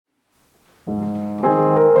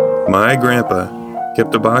My grandpa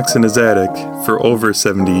kept a box in his attic for over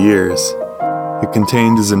 70 years. It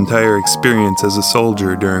contained his entire experience as a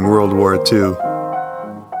soldier during World War II.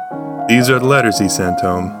 These are the letters he sent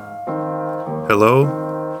home.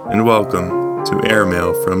 Hello and welcome to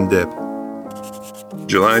Airmail from Dip.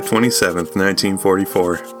 July 27th,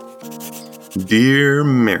 1944. Dear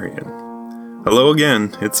Marion, hello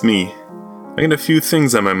again, it's me. I got a few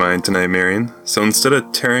things on my mind tonight, Marion, so instead of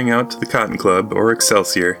tearing out to the Cotton Club or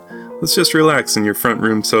Excelsior, let's just relax in your front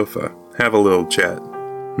room sofa, have a little chat.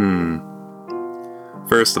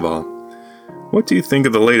 First of all, what do you think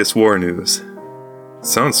of the latest war news?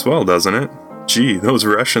 Sounds swell, doesn't it? Gee, those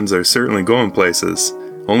Russians are certainly going places.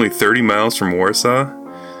 Only 30 miles from Warsaw?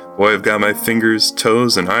 Boy, I've got my fingers,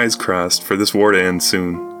 toes, and eyes crossed for this war to end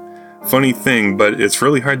soon. Funny thing, but it's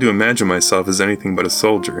really hard to imagine myself as anything but a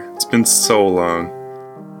soldier. It's been so long.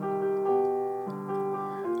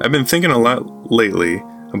 I've been thinking a lot lately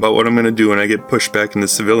about what I'm going to do when I get pushed back into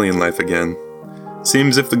civilian life again.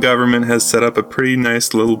 Seems if the government has set up a pretty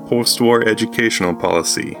nice little post-war educational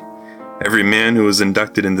policy. Every man who was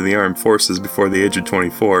inducted into the armed forces before the age of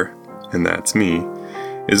 24, and that's me,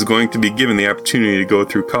 is going to be given the opportunity to go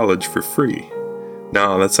through college for free.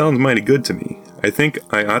 Now, that sounds mighty good to me. I think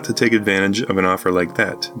I ought to take advantage of an offer like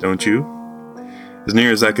that, don't you? As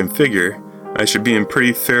near as I can figure, I should be in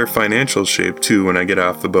pretty fair financial shape too when I get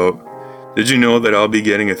off the boat. Did you know that I'll be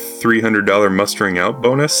getting a $300 mustering out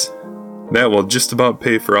bonus? That will just about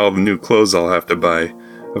pay for all the new clothes I'll have to buy.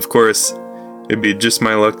 Of course, it'd be just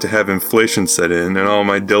my luck to have inflation set in and all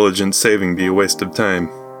my diligent saving be a waste of time.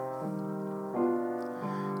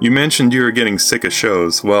 You mentioned you were getting sick of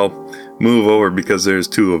shows. Well, move over because there's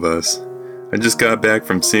two of us. I just got back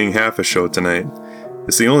from seeing half a show tonight.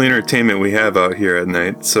 It's the only entertainment we have out here at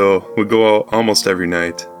night, so we go out almost every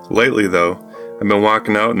night. Lately, though, I've been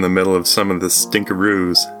walking out in the middle of some of the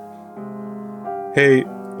stinkeroos. Hey,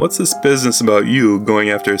 what's this business about you going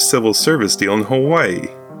after a civil service deal in Hawaii?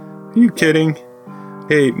 Are you kidding?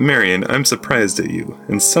 Hey, Marion, I'm surprised at you,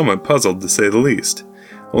 and somewhat puzzled to say the least.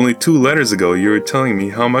 Only 2 letters ago you were telling me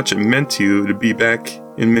how much it meant to you to be back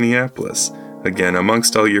in Minneapolis, again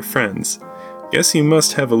amongst all your friends. Guess you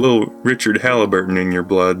must have a little Richard Halliburton in your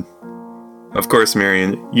blood. Of course,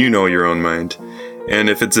 Marion, you know your own mind, and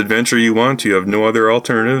if it's adventure you want, you have no other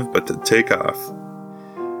alternative but to take off.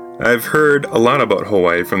 I've heard a lot about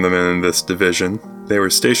Hawaii from the men in this division. They were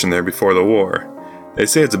stationed there before the war. They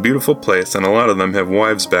say it's a beautiful place, and a lot of them have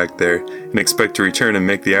wives back there and expect to return and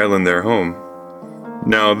make the island their home.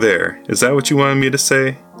 Now there, is that what you wanted me to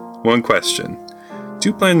say? One question. Do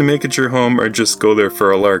you plan to make it your home or just go there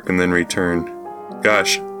for a lark and then return?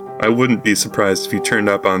 Gosh, I wouldn't be surprised if you turned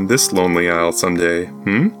up on this lonely isle someday,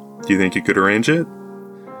 Do you think you could arrange it?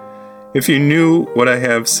 If you knew what I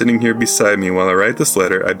have sitting here beside me while I write this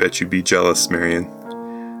letter, I bet you'd be jealous, Marion.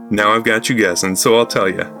 Now I've got you guessing, so I'll tell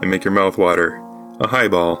you and make your mouth water. A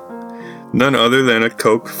highball. None other than a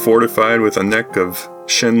Coke fortified with a neck of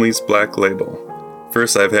Shenley's Black Label.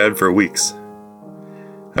 First I've had for weeks.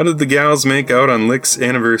 How did the gals make out on Lick's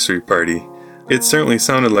anniversary party? It certainly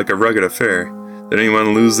sounded like a rugged affair. Did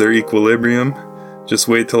anyone lose their equilibrium? Just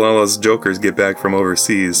wait till all us jokers get back from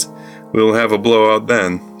overseas. We'll have a blowout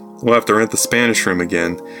then. We'll have to rent the Spanish Room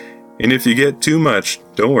again. And if you get too much,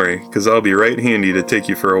 don't worry, 'cause I'll be right handy to take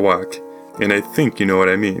you for a walk. And I think you know what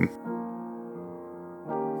I mean.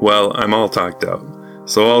 Well, I'm all talked out,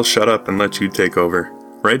 so I'll shut up and let you take over.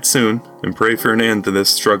 Write soon, and pray for an end to this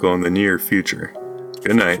struggle in the near future.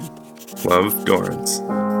 Good night. Love, Dorrance.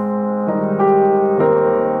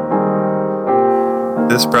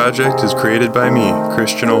 This project is created by me,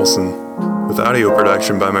 Christian Olsen, with audio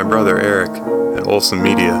production by my brother Eric at Olsen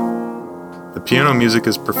Media. The piano music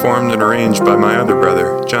is performed and arranged by my other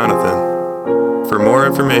brother, Jonathan. For more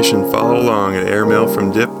information, follow along at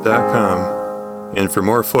airmailfromdip.com. And for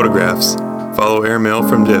more photographs, follow Airmail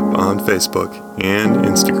from Dip on Facebook and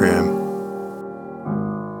Instagram.